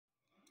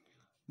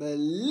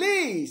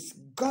Please,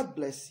 God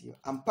bless you.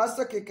 I'm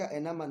Pastor Keka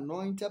and I'm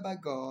anointed by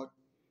God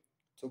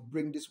to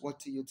bring this word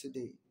to you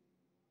today.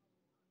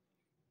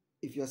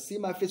 If you're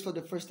seeing my face for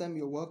the first time,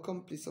 you're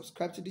welcome. Please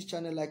subscribe to this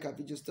channel, like our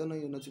videos, turn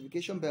on your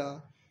notification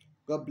bell.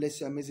 God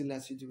bless you amazingly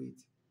as you do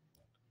it.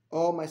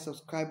 All my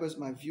subscribers,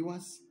 my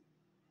viewers,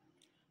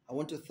 I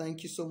want to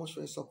thank you so much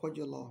for your support,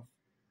 your love.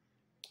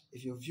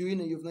 If you're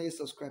viewing and you've not yet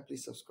subscribed,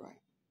 please subscribe.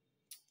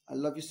 I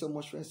love you so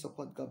much for your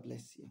support. God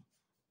bless you.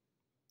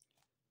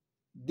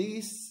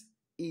 This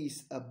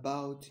is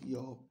about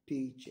your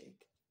paycheck.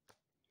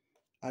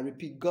 I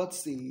repeat, God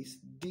says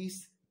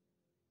this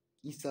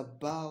is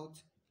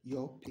about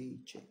your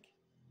paycheck.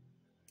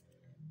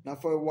 Now,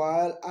 for a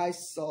while, I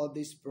saw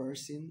this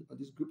person or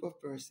this group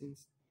of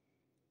persons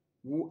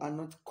who are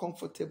not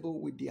comfortable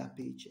with their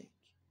paycheck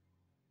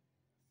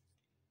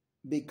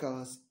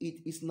because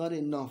it is not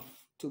enough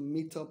to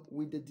meet up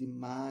with the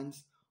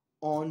demands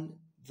on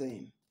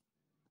them.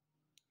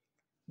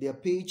 Their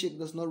paycheck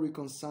does not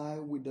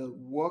reconcile with the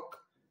work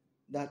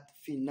that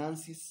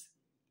finances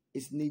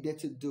is needed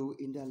to do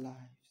in their lives.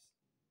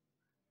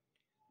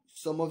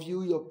 Some of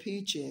you, your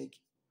paycheck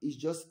is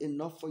just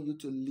enough for you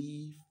to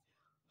live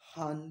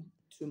hand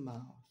to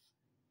mouth.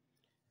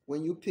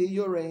 When you pay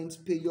your rent,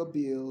 pay your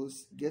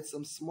bills, get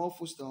some small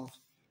food stuff,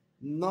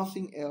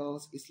 nothing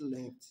else is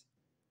left.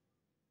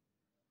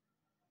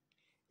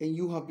 And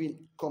you have been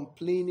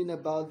complaining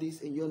about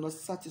this and you're not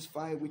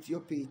satisfied with your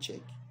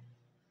paycheck.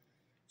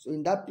 So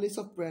in that place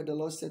of prayer, the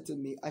Lord said to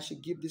me, I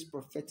should give this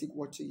prophetic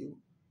word to you,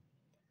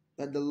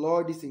 that the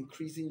Lord is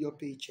increasing your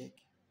paycheck.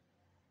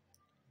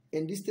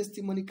 And this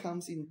testimony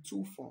comes in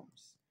two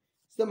forms.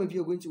 Some of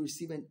you are going to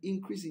receive an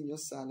increase in your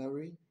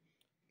salary,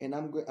 and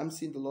I'm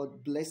seeing the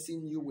Lord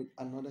blessing you with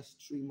another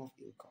stream of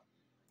income.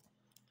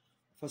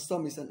 For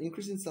some, it's an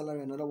increase in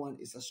salary. Another one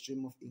is a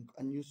stream of income,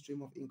 a new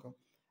stream of income,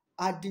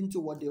 adding to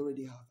what they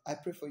already have. I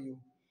pray for you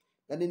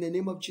that in the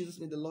name of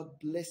Jesus, may the Lord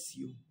bless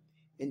you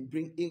and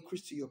bring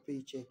increase to your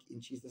paycheck in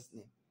Jesus'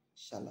 name.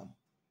 Shalom.